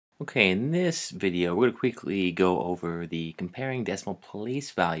Okay, in this video, we're going to quickly go over the comparing decimal place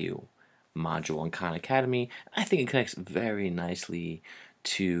value module in Khan Academy. I think it connects very nicely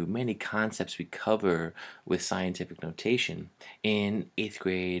to many concepts we cover with scientific notation in 8th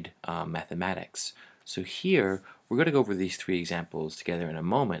grade mathematics. So here, we're going to go over these three examples together in a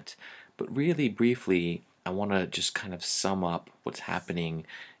moment, but really briefly, I want to just kind of sum up what's happening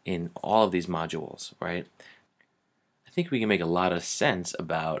in all of these modules, right? I think we can make a lot of sense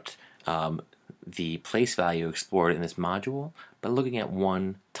about the place value explored in this module by looking at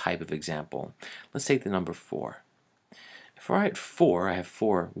one type of example. Let's take the number 4. If I write 4, I have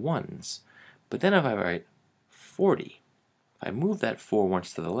 4 ones. But then if I write 40, if I move that 4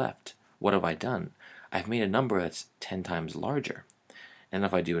 once to the left, what have I done? I've made a number that's 10 times larger. And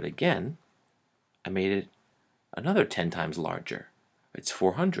if I do it again, I made it another 10 times larger. It's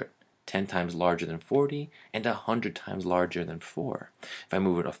 400. 10 times larger than 40 and 100 times larger than 4. If I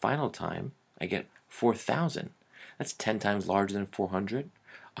move it a final time, I get 4,000. That's 10 times larger than 400,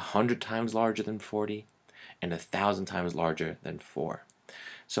 100 times larger than 40, and 1,000 times larger than 4.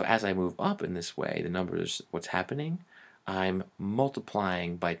 So as I move up in this way, the numbers, what's happening? I'm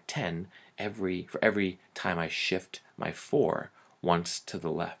multiplying by 10 for every time I shift my 4 once to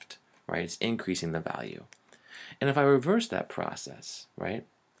the left, right? It's increasing the value. And if I reverse that process, right?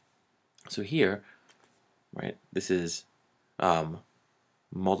 So here, right, this is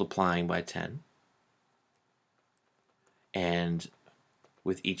multiplying by 10, and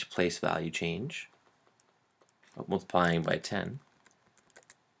with each place value change, multiplying by 10,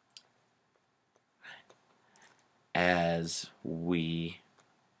 as we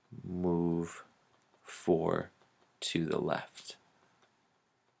move 4 to the left.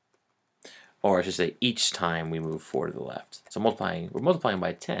 Or I should say each time we move 4 to the left. So we're multiplying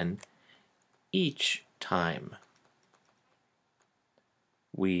by 10 each time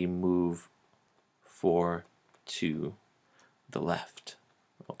we move 4 to the left.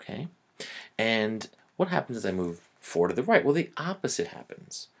 Okay? And what happens as I move 4 to the right? Well, the opposite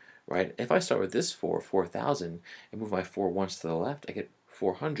happens, right? If I start with this 4,000, and move my 4 once to the left, I get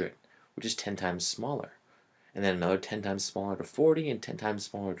 400, which is 10 times smaller. And then another 10 times smaller to 40, and 10 times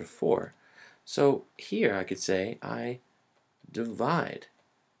smaller to 4. So here I could say I divide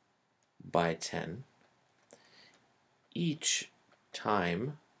by 10 each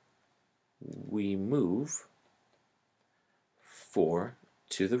time we move 4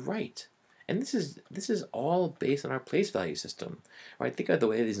 to the right. And this is all based on our place value system, right? Think about the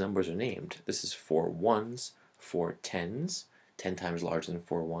way these numbers are named. This is 4 ones, 4 tens, 10 times larger than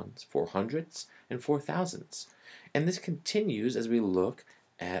 4 ones, 4 hundreds, and 4 thousands. And this continues as we look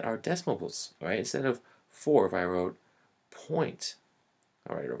at our decimals, right? Instead of 4, if I wrote point,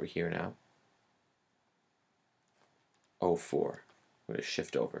 I'll write it over here now, 04. I'm going to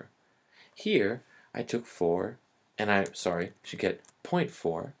shift over. Here, I took 4, and should get 0.4,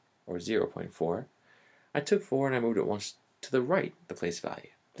 or 0.4. I took 4 and I moved it once to the right, the place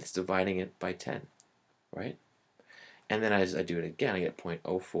value. That's dividing it by 10, right? And then as I do it again, I get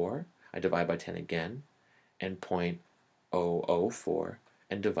 0.04. I divide by 10 again, and 0.004,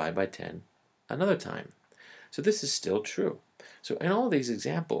 and divide by 10 another time. So this is still true. So in all of these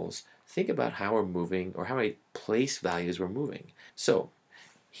examples, think about how we're moving, or how many place values we're moving. So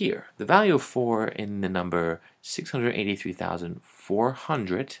here, the value of 4 in the number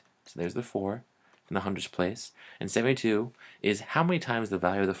 683,400, so there's the 4 in the hundreds place, and 72 is how many times the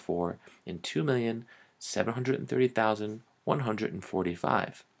value of the 4 in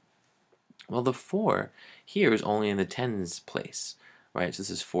 2,730,145. Well, the 4 here is only in the tens place, right? So this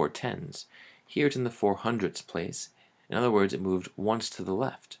is 4 tens. Here it's in the 400s place. In other words, it moved once to the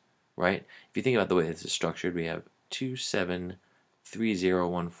left, right? If you think about the way this is structured, we have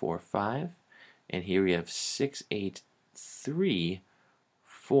 2730145, and here we have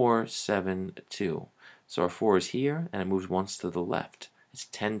 683,472. So our 4 is here, and it moves once to the left. It's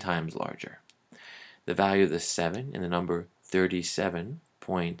 10 times larger. The value of the 7 in the number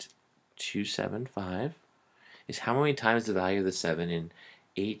 37.275 is how many times the value of the 7 in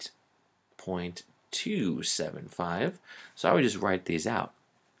 8.275. So I would just write these out,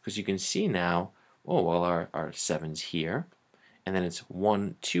 because you can see now, oh, well, our 7's here, and then it's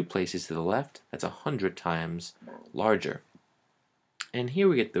 2 places to the left. That's 100 times larger. And here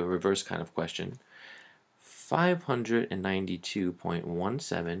we get the reverse kind of question.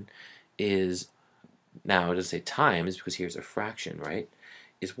 592.17 is, now it doesn't say times because here's a fraction, right?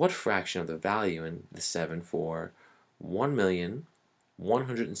 Is what fraction of the value in the 7 for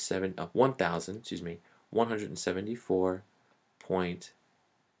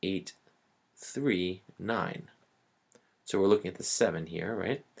 1,174.839? So we're looking at the 7 here,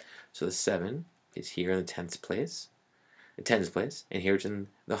 right? So the 7 is here in the tens place, and here it's in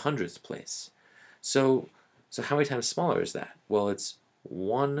the hundredths place. So, so how many times smaller is that? Well, it's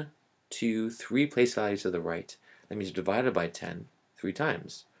 1, 2, 3 place values to the right. That means divided by 10 3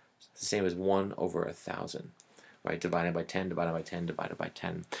 times. So it's the same as 1 over 1,000. Right, divided by 10, divided by 10, divided by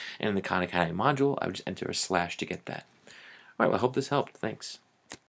 10. And in the Khan Academy module, I would just enter a slash to get that. All right, well, I hope this helped. Thanks.